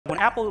When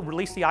Apple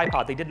released the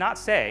iPod, they did not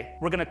say,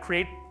 we're going to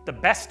create the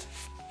best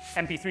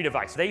MP3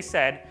 device. They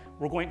said,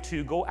 we're going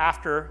to go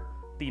after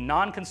the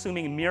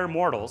non-consuming mere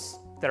mortals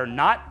that are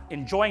not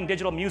enjoying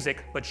digital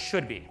music, but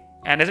should be.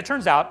 And as it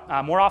turns out,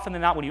 more often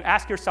than not, when you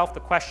ask yourself the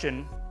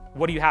question,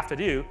 what do you have to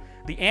do?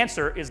 The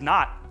answer is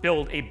not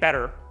build a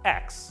better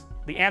X.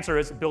 The answer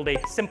is build a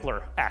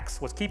simpler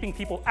X. What's keeping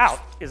people out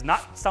is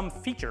not some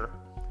feature.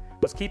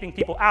 What's keeping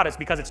people out is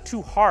because it's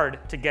too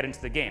hard to get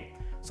into the game.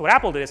 So what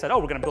Apple did is said, oh,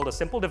 we're going to build a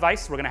simple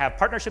device. We're going to have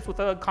partnerships with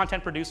the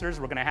content producers.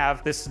 We're going to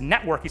have this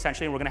network,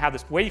 essentially, and we're going to have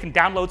this way you can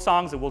download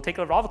songs, and we'll take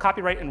over all the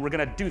copyright, and we're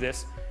going to do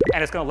this.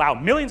 And it's going to allow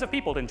millions of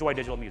people to enjoy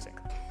digital music.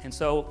 And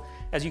so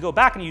as you go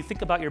back and you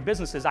think about your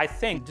businesses, I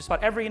think just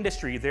about every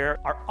industry, there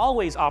are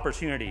always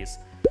opportunities,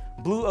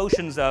 blue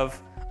oceans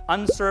of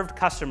unserved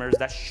customers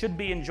that should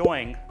be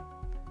enjoying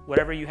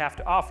whatever you have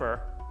to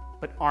offer,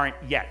 but aren't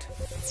yet.